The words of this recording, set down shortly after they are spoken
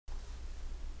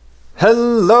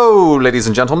Hello, ladies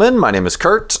and gentlemen. My name is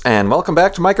Kurt, and welcome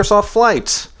back to Microsoft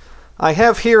Flight. I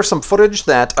have here some footage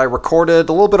that I recorded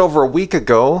a little bit over a week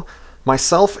ago.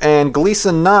 Myself and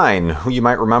Gleeson9, who you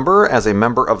might remember as a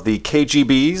member of the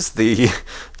KGB'S,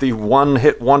 the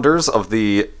one-hit wonders of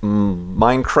the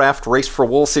Minecraft Race for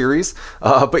Wool series.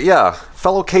 But yeah,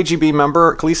 fellow KGB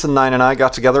member Gleeson9 and I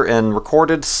got together and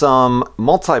recorded some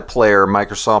multiplayer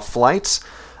Microsoft Flight.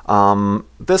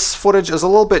 This footage is a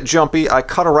little bit jumpy. I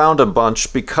cut around a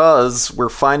bunch because we're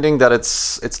finding that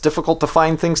it's difficult to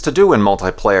find things to do in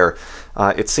multiplayer.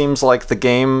 It seems like the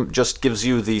game just gives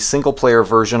you the single-player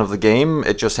version of the game.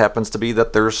 It just happens to be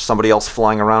that there's somebody else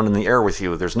flying around in the air with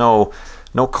you. There's no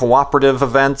cooperative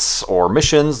events or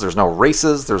missions. There's no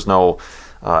races. There's no,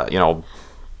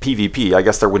 PvP. I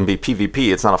guess there wouldn't be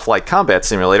PvP. It's not a flight combat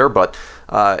simulator, but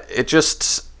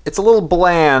it's a little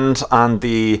bland on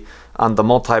the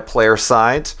multiplayer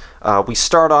side. We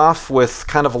start off with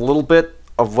kind of a little bit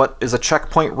of what is a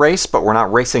checkpoint race, but we're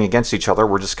not racing against each other.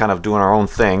 We're just kind of doing our own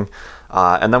thing.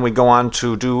 And then we go on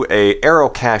to do a arrow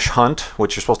cache hunt,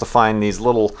 which you're supposed to find these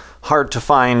little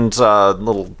hard-to-find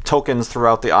little tokens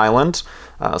throughout the island.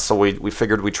 So we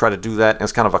figured we'd try to do that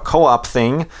as kind of a co-op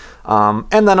thing.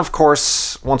 And then, of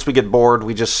course, once we get bored,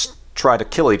 we just try to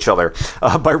kill each other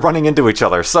by running into each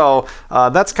other. So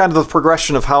that's kind of the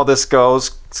progression of how this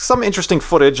goes. Some interesting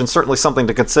footage and certainly something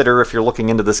to consider if you're looking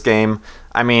into this game.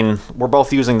 I mean, we're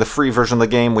both using the free version of the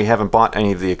game. We haven't bought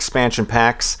any of the expansion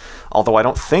packs, although I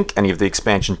don't think any of the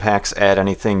expansion packs add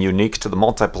anything unique to the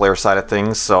multiplayer side of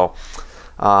things. So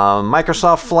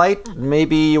Microsoft Flight,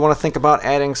 maybe you want to think about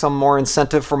adding some more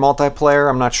incentive for multiplayer.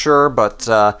 I'm not sure, but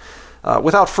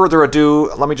without further ado,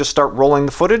 let me just start rolling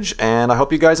the footage, and I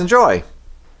hope you guys enjoy.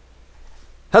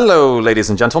 Hello, ladies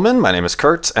and gentlemen. My name is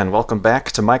Kurt, and welcome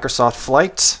back to Microsoft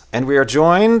Flight, and we are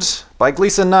joined by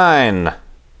Gleeson9.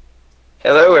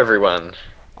 Hello, everyone.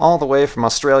 All the way from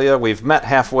Australia. We've met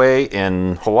halfway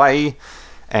in Hawaii,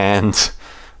 and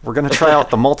we're going to try out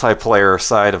the multiplayer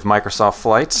side of Microsoft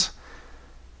Flight.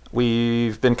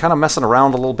 We've been kind of messing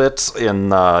around a little bit in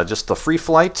just the free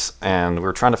flight, and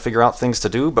we're trying to figure out things to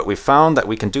do, but we found that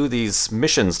we can do these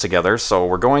missions together, so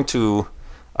we're going to,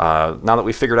 now that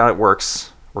we figured out it works,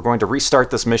 we're going to restart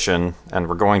this mission, and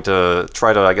we're going to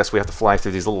try to, I guess we have to fly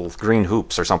through these little green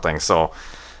hoops or something, so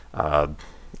I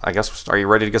guess, are you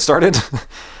ready to get started?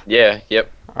 Yeah, yep.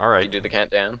 All right. You do the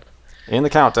countdown. In the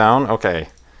countdown, okay.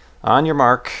 On your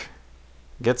mark,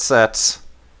 get set,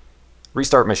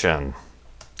 restart mission.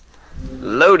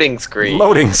 Loading screen.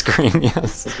 Loading screen,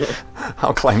 yes.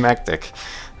 How climactic.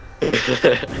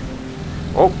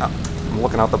 Oh, I'm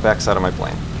looking out the backside of my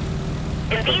plane.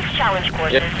 In these challenge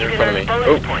courses, Yep, you you're in can front of earn me.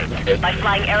 bonus points Okay. by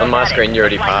flying aerobatics. On my screen, you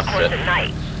already flying passed course it. At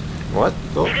night. What?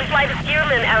 Oh. You can fly the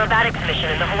Steerman aerobatics mission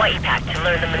in the Hawaii pack to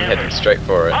learn the Heading maneuvers. straight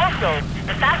for it. Also,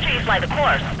 the faster you fly the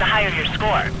course, the higher your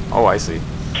score. Oh, I see.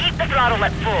 Keep the throttle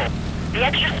at full. The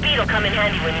extra speed will come in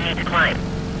handy when you need to climb.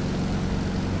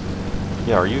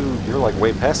 Yeah, you're like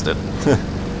way past it.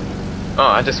 Oh,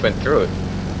 I just went through it.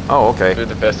 Oh, okay. Through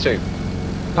the first two.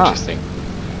 Huh. Interesting.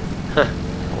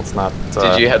 Well, it's not...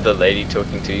 Did you have the lady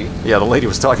talking to you? Yeah, the lady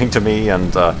was talking to me,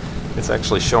 and it's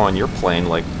actually showing your plane,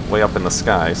 like, way up in the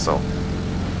sky, so...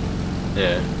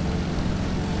 Yeah.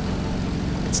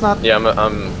 It's not... Yeah,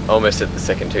 I'm almost at the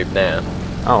second tube now.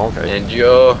 Oh, okay. And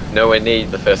you're nowhere near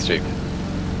the first tube.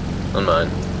 On mine.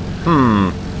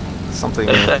 Something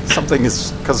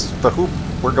is... Because the hoop,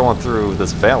 we're going through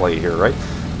this valley here, right?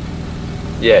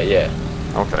 Yeah, yeah.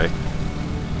 Okay.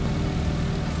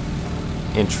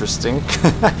 Interesting.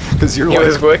 Because you're It like...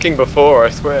 was working before, I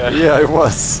swear. Yeah, it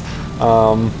was.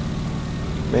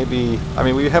 Maybe... I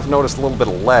mean, we have noticed a little bit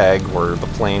of lag where the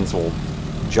planes will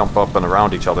jump up and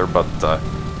around each other, but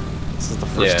this is the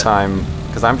first time...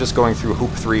 Because I'm just going through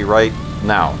Hoop 3 right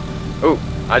now. Oh,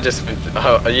 I just...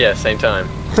 Oh, yeah, same time.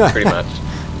 Pretty much.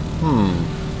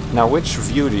 Now, which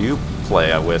view do you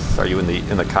play with? Are you in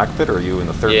the cockpit, or are you in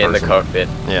the third person? Yeah, in the cockpit.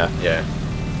 Yeah. Yeah.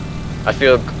 I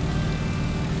feel...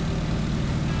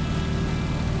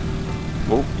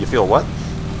 Oh, you feel what?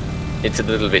 It's a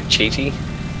little bit cheaty.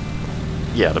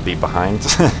 Yeah, to be behind.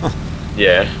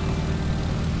 Yeah.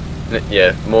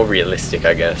 Yeah, more realistic,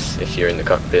 I guess, if you're in the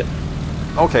cockpit.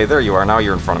 Okay, there you are. Now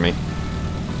you're in front of me.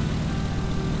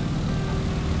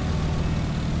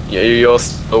 Yeah, you're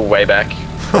still way back.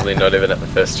 Probably not even at the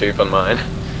first tube on mine.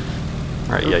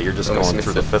 Alright, yeah, you're just Almost going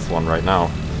through missed the it. fifth one right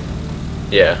now.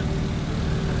 Yeah.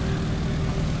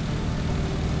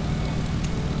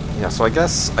 Yeah, so I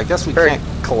guess we Very-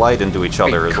 can't collide into each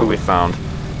other, is what we cool. found.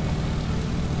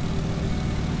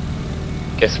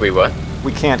 Guess we what?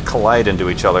 We can't collide into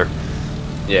each other.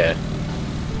 Yeah.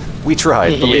 We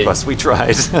tried, believe us, we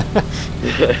tried.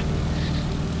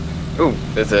 Ooh,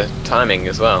 there's a timing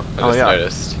as well. I just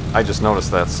noticed. I just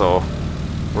noticed that, so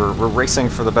we're racing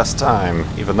for the best time,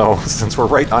 even though since we're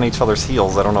right on each other's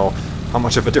heels, I don't know how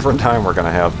much of a different time we're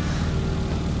gonna have.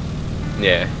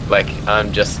 Yeah, like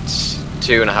I'm just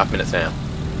 2.5 minutes now.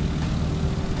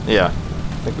 Yeah,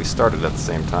 I think we started at the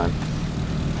same time.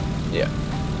 Yeah.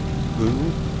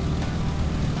 Ooh.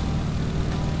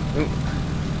 Ooh.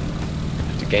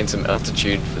 Have to gain some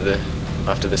altitude for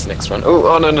after this next run.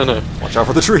 Oh no. Watch out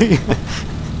for the tree!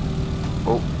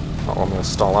 Oh, I'm gonna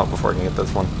stall out before I can get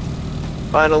this one.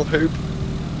 Final hoop.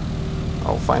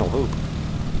 Oh, final hoop.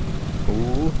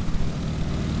 Ooh.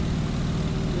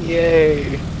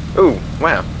 Yay. Ooh,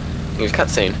 wow. New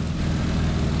cutscene.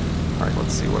 Alright,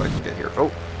 let's see what I can get here.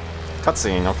 Oh,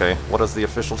 cutscene, okay. What is the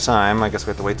official time? I guess we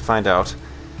have to wait to find out.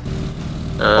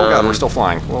 Oh god, we're still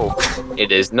flying. Whoa.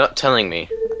 It is not telling me.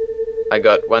 I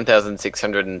got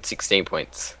 1,616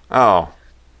 points. Oh.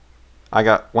 I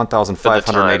got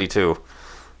 1,582.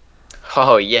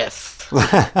 Oh, yes.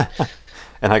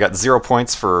 And I got 0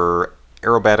 points for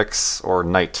aerobatics or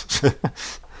night.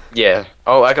 Yeah.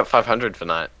 Oh, I got 500 for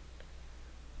night.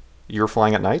 You're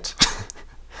flying at night?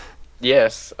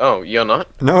 Yes. Oh, you're not?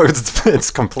 No,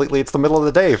 it's completely, it's the middle of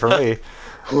the day for me.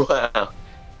 Wow.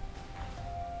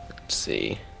 Let's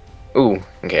see. Ooh,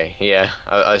 okay, yeah.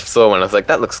 I saw one, I was like,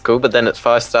 that looks cool, but then it's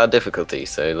 5-star difficulty,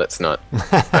 so let's not.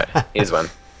 Right, here's one.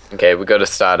 Okay, we got to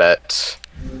start at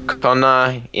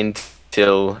Kona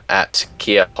until at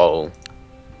Kia Hole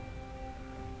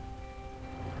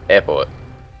Airport.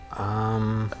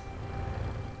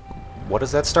 What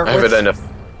does that start I with? don't know.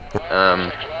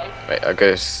 Wait, I'll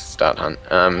go start hunt.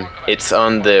 It's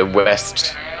on the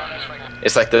west.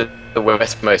 It's like the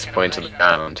westmost point of the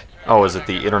island. Oh, is it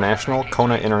the International?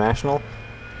 Kona International?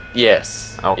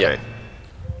 Yes. Okay. Yep.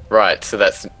 Right, so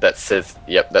that says,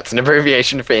 yep, that's an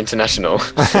abbreviation for international.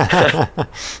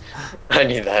 I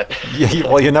knew that. Yeah,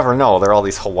 well, you never know. There are all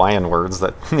these Hawaiian words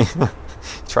that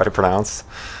try to pronounce.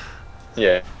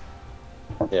 Yeah.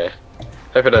 Yeah.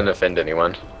 Hope I don't offend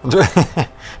anyone.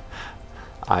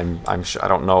 I'm sure, I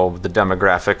don't know the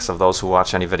demographics of those who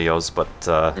watch any videos, but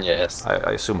yes.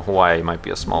 I assume Hawaii might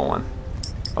be a small one.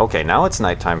 Okay, now it's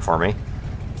nighttime for me.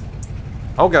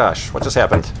 Oh gosh, what just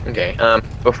happened? Okay,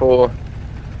 before...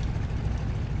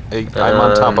 I'm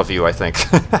on top of you, I think.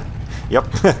 Yep.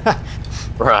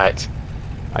 Right.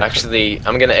 Actually,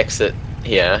 I'm gonna exit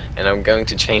here, and I'm going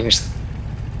to change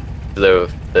the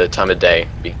time of day,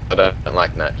 because I don't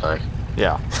like nighttime.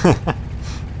 Yeah.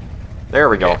 There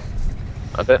we go.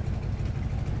 I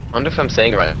wonder if I'm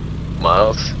saying it right.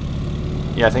 Miles?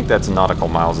 Yeah, I think that's nautical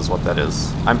miles is what that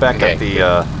is. I'm back at the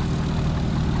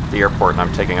airport and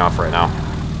I'm taking off right now.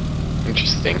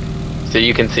 Interesting. So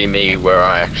you can see me where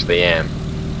I actually am.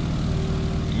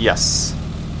 Yes.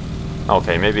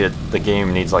 Okay, maybe the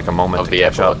game needs like a moment to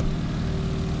catch up.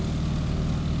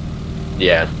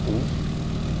 Yeah.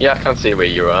 Yeah, I can't see where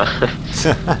you are.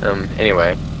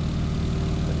 Anyway.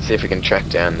 Let's see if we can track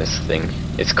down this thing.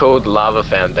 It's called Lava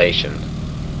Foundation.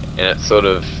 And it's sort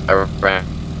of around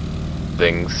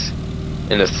things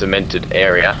in a cemented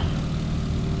area.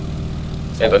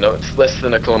 And I know it's less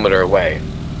than 1 kilometer away.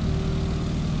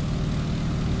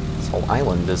 This whole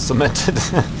island is cemented.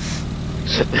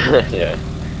 Yeah.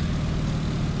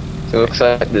 So it looks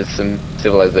like there's some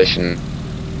civilization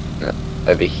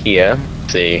over here.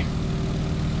 Let's see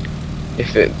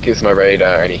if it gives my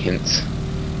radar any hints.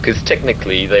 Because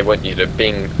technically they want you to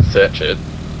Bing search it,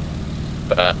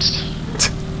 but...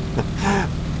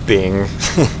 Bing.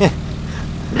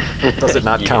 Does it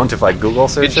not count if I Google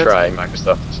search Good it? try,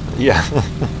 Microsoft. Yeah.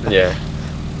 Yeah.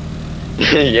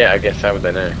 Yeah, I guess how would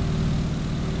they know?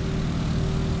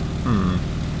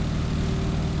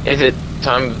 Is it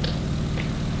time...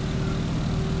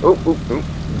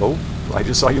 Oh, I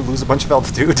just saw you lose a bunch of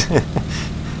altitude.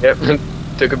 Yep,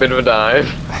 took a bit of a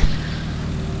dive.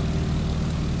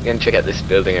 Gonna check out this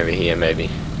building over here, maybe.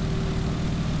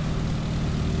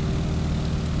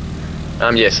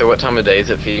 Yeah, so what time of day is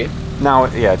it for you? Now,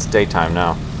 yeah, it's daytime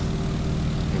now.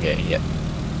 Okay, yep.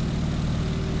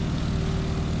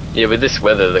 Yeah, with this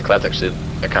weather, the clouds actually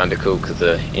are kinda cool because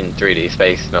they're in 3D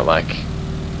space, not like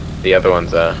the other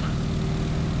ones are.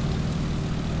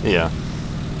 Yeah.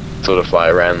 Sort of fly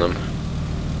around them.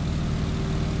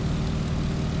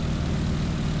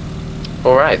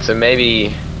 Alright, so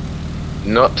maybe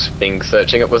not Bing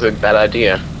searching it was a bad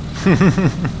idea.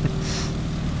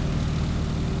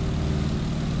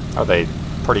 Are they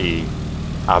pretty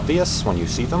obvious when you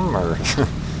see them, or?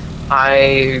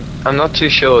 I'm not too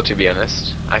sure, to be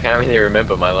honest. I can't really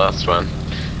remember my last one.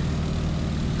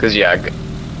 Cause yeah,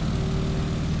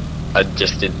 I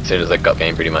just did as soon as I got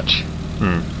game, pretty much.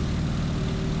 Hmm.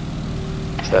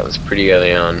 So that was pretty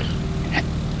early on.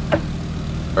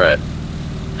 Right.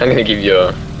 I'm gonna give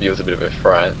your viewers a bit of a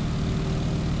fright.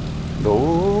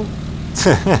 Oh.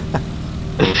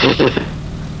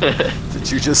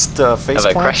 Did you just face Have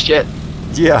I plant? crashed yet?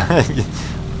 Yeah.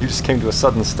 You just came to a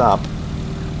sudden stop.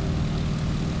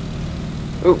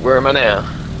 Ooh, where am I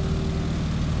now?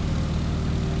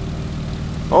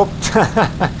 Oh.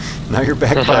 Now you're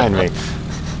back behind me.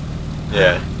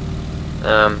 Yeah.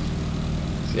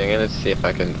 See, I'm gonna see if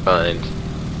I can find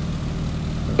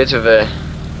a bit of a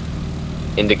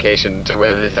indication to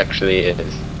whether this actually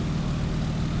is.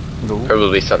 No.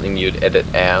 Probably something you'd edit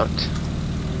out.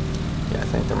 Yeah, I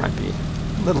think there might be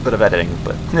a little bit of editing,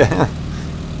 but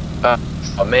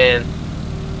Oh man.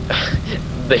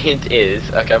 The hint is,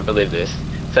 I can't believe this,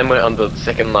 somewhere on the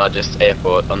second largest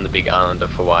airport on the big island of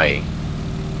Hawaii.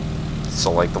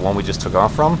 so like the one we just took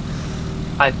off from?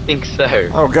 I think so.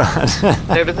 Oh god.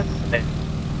 No, but that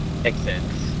makes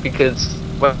sense. Because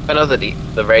when I was at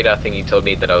the radar thing, you told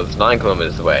me that I was 9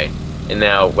 kilometers away. And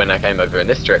now when I came over in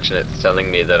this direction, it's telling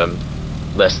me that I'm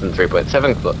less than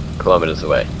 3.7 kilometers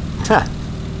away.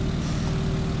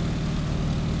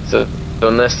 So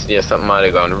unless, yeah, something might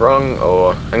have gone wrong,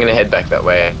 or I'm going to head back that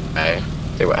way,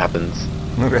 see what happens.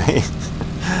 Okay.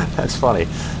 That's funny.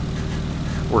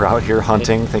 We're out here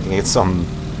hunting, thinking it's some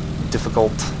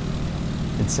difficult,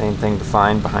 insane thing to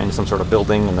find behind some sort of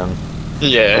building, and then...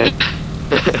 Yeah.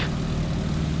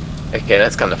 Okay,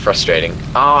 that's kind of frustrating.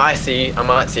 Oh, I see. I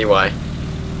might see why.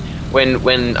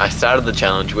 When I started the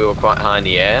challenge, we were quite high in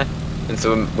the air, and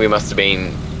so we must have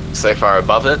been so far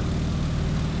above it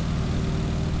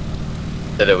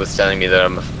that it was telling me that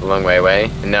I'm a long way away,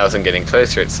 and now as I'm getting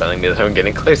closer, it's telling me that I'm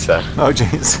getting closer. Oh,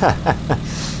 jeez.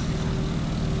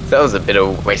 That was a bit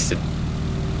of wasted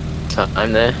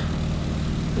time there.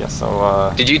 Yeah,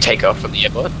 so, Did you take off from the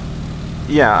airport?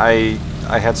 yeah, I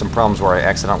had some problems where I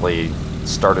accidentally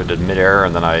started in midair,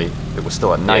 and then it was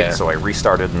still at night, Yeah. so I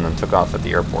restarted and then took off at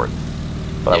the airport.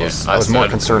 But Yeah, I was more started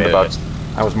concerned from about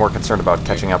midair. I was more concerned about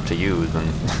catching up to you than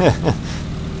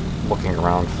looking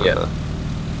around for Yeah. the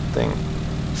thing.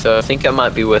 So I think I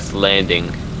might be worth landing,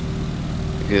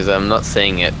 because I'm not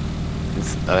seeing it.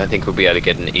 I don't think we'll be able to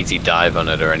get an easy dive on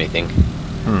it or anything.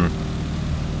 Hmm.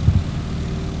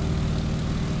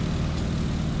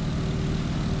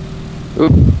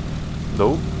 Oop.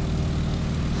 Nope.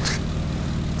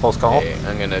 Close call. Okay,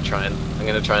 I'm gonna try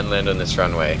and land on this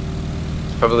runway.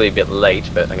 It's probably a bit late,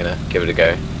 but I'm gonna give it a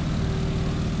go.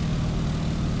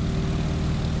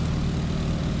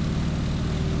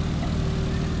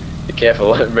 Be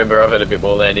careful. Remember, I've had a bit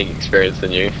more landing experience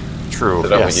than you, True. so I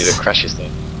don't want yes. you to crash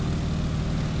yourself.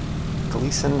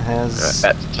 Gleeson has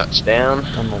Alright, about to touch down.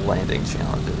 done the landing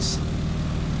challenges.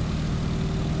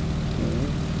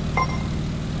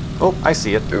 Oh, I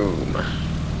see it. Boom.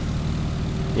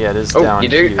 Yeah, it is Oh, down you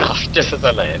do? here. Oh, just as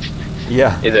I land.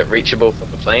 Yeah, Is it reachable from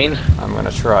the plane? I'm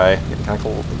gonna try. Getting kind of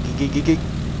cool. Geek.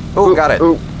 Oh, Ooh, got it.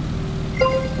 Ooh.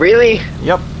 Really?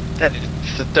 Yep. That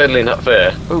is totally not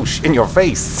fair. Oosh, in your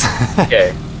face.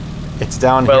 Okay. It's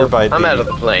down Well, here by the... I'm out of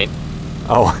the plane.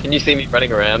 Oh, Can you see me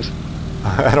running around?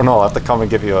 I don't know. I'll have to come and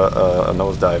give you a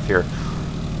nosedive here.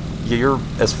 You're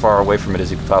as far away from it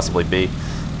as you could possibly be.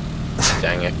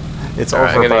 Dang it. It's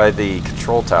Alright, over I'm gonna- by the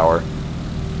control tower.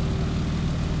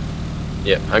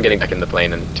 Yep, I'm getting back in the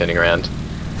plane and turning around.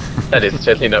 That is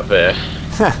totally not fair.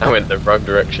 I went the wrong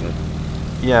direction.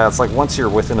 Yeah, it's like once you're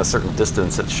within a certain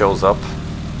distance, it shows up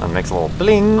and makes a little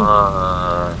bling.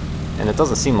 And it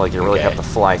doesn't seem like you really okay. have to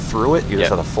fly through it. You just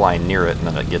Yep. have to fly near it, and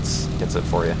then it gets it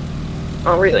for you.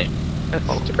 Oh, really?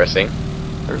 That's depressing.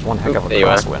 There's one heck Oop, of a there you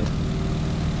are. crosswind.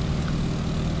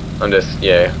 I'm just,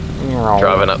 yeah,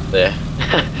 driving up there.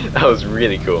 That was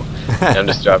really cool. I'm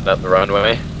just driving up the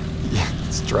runway. Yeah,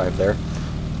 let's drive there.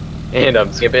 And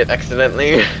I'm skip it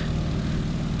accidentally.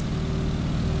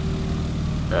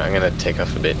 Alright, I'm gonna take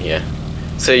off a bit here.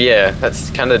 So yeah, that's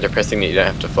kind of depressing that you don't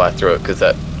have to fly through it, because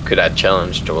that could add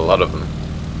challenge to a lot of them.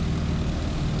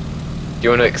 Do you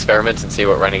want to experiment and see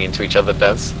what running into each other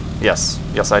does? Yes,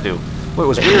 I do. Well, it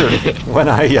was weird when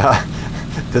I,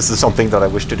 this is something that I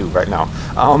wish to do right now.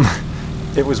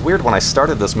 It was weird when I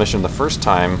started this mission the first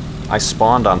time, I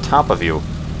spawned on top of you.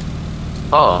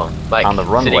 Oh, like On the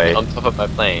runway. sitting on top of my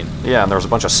plane. Yeah, and there was a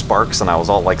bunch of sparks, and I was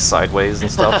all like sideways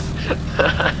and stuff.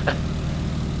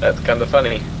 That's kind of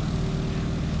funny.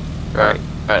 Right,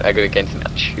 I gotta get into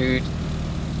altitude.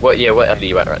 What are you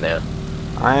at right now?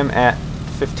 I'm at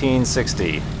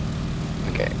 1560.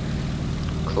 Okay.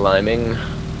 Climbing.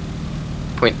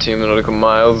 0.2 nautical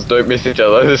miles, don't miss each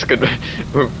other. This could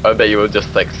I bet you will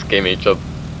just like skim each other.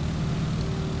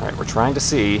 Alright, we're trying to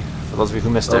see, for those of you who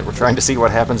missed it, we're trying to see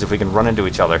what happens if we can run into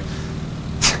each other.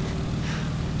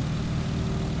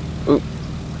 Ooh.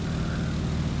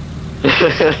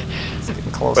 It's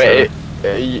getting closer. Wait,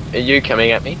 are you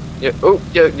coming at me? You're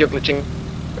glitching.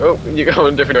 Oh, you're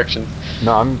going different directions.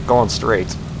 No, I'm going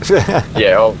straight.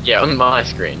 Yeah, on my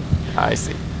screen. I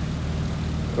see.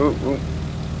 Ooh.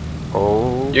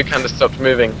 Oh. You kind of stopped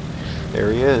moving.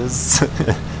 There he is.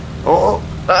 Oh.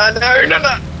 No,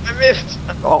 I missed.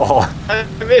 Oh. I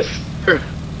missed.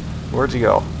 Where'd you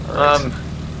go? Right.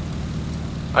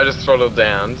 I just throttled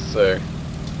down, so...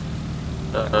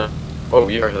 Oh,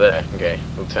 you're over there. Okay,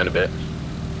 we'll turn a bit.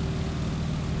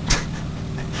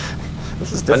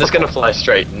 This is difficult. I'm just gonna fly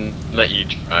straight and let you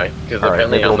try, because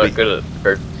apparently I'm not good at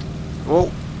it.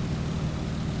 Whoa.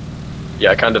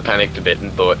 Yeah, I kind of panicked a bit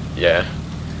and thought,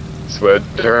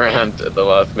 swerved around at the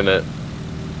last minute.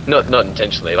 Not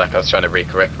intentionally, like I was trying to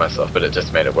recorrect myself, but it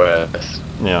just made it worse.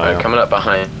 Yeah. I'm coming up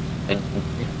behind.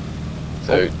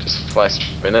 So just fly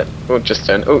straight in it. Oh, just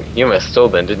turn. Oh, you almost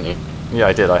stalled then, didn't you? Yeah,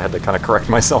 I did. I had to kind of correct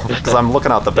myself because I'm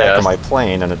looking out the back of my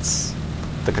plane and it's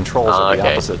the controls are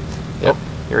the opposite. Yep.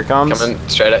 Oh, here he comes. Coming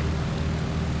straight at.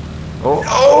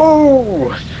 Oh!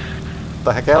 What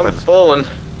the heck happened?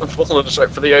 I'm falling straight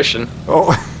for the ocean.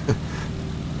 Oh.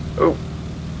 Oh.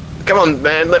 Come on,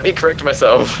 man, let me correct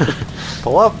myself.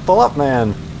 Pull up,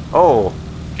 man. Oh.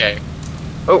 Okay.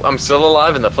 Oh, I'm still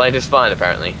alive and the plane is fine,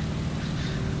 apparently.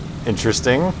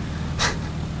 Interesting.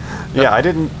 Yeah, I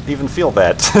didn't even feel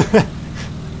that.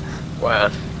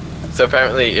 Wow. So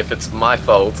apparently, if it's my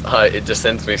fault, it just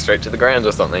sends me straight to the ground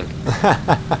or something.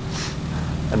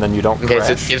 And then you don't Okay, crash.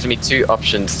 so it gives me two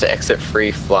options to exit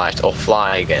free flight or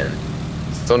fly again.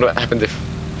 So what happens if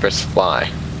I press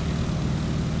fly?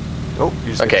 Oh,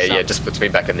 you just Okay, yeah, it just puts me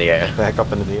back in the air. back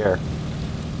up into the air.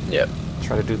 Yep.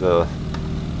 Try to do the...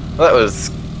 Well, that was...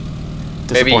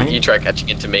 Maybe disappointing. you try catching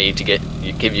into me to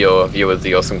give your viewers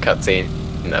the awesome cutscene.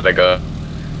 And have a go.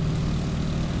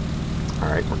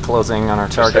 Alright, we're closing on our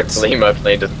targets. Hopefully my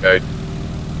plane doesn't go...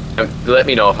 let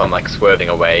me know if I'm like swerving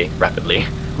away rapidly.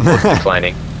 Or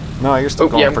declining. No, you're still Oh,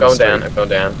 going yeah, I'm pretty going straight. down, I'm going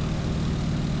down.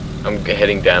 I'm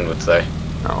heading downwards though.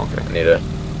 Oh, okay. I need to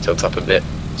tilt up a bit.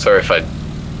 Sorry if I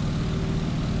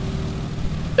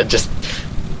just...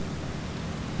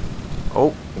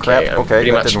 Oh, crap. I'm Okay,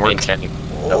 pretty that much didn't work. maintaining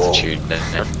altitude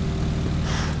now.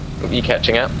 Are you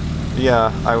catching up?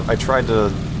 Yeah, I tried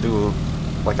to do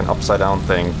like an upside down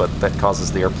thing, but that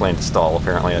causes the airplane to stall,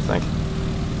 apparently, I think.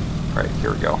 Alright,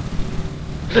 here we go.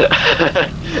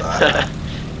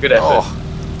 Good effort.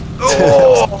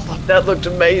 Oh, that looked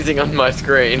amazing on my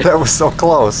screen. That was so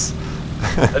close.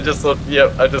 I just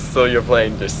saw your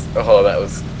plane just... Oh, that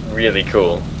was really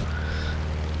cool.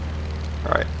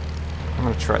 Alright, I'm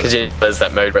gonna try Because this. there's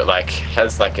that mode where it like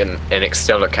has like an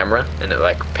external camera and it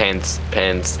like pans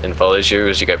and follows you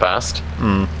as you go past.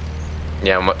 Hmm.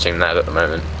 Yeah, I'm watching that at the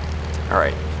moment.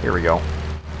 Alright, here we go.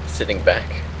 Sitting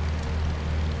back.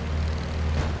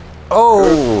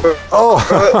 Oh!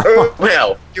 Oh!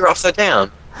 Well, you're upside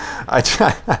down. I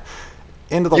tried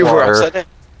into the You water. were upside down.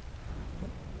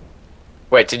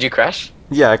 Wait, did you crash?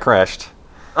 Yeah, I crashed.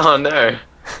 Oh no.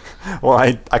 Well,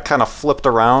 I kind of flipped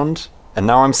around, and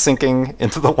now I'm sinking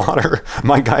into the water.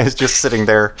 My guy is just sitting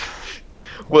there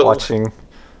Well, watching.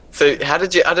 So how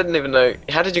did you? I didn't even know.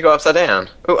 How did you go upside down?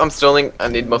 Oh, I'm stalling. I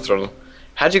need more throttle.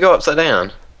 How'd you go upside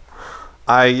down?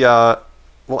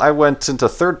 Well, I went into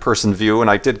third-person view, and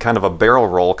I did kind of a barrel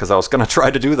roll because I was going to try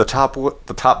to do the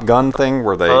Top Gun thing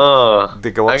where they go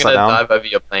upside down. I'm gonna dive over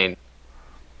your plane.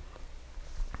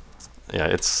 Yeah,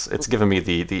 it's giving me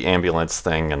the ambulance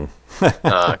thing, and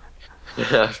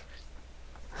Yeah.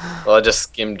 Well, I just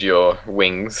skimmed your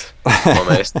wings,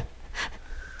 almost.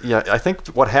 yeah, I think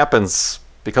what happens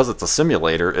because it's a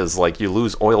simulator is like you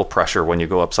lose oil pressure when you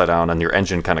go upside down, and your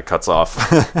engine kind of cuts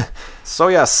off. So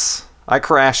yes, I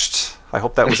crashed. I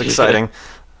hope that was exciting.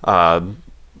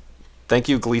 Thank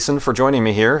you, Gleeson, for joining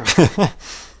me here.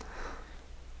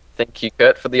 Thank you,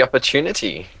 Kurt, for the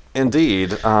opportunity.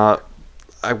 Indeed.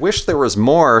 I wish there was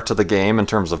more to the game in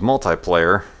terms of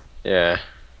multiplayer. Yeah.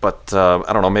 But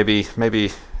I don't know. Maybe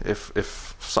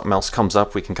if something else comes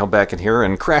up, we can come back in here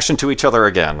and crash into each other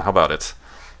again. How about it?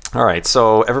 All right.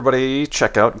 So everybody,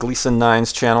 check out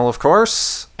Gleeson9's channel, of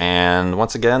course. And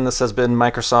once again, this has been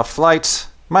Microsoft Flight.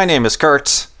 My name is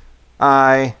Kurt.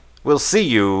 I will see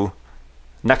you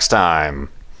next time.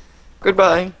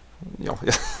 Goodbye. You know,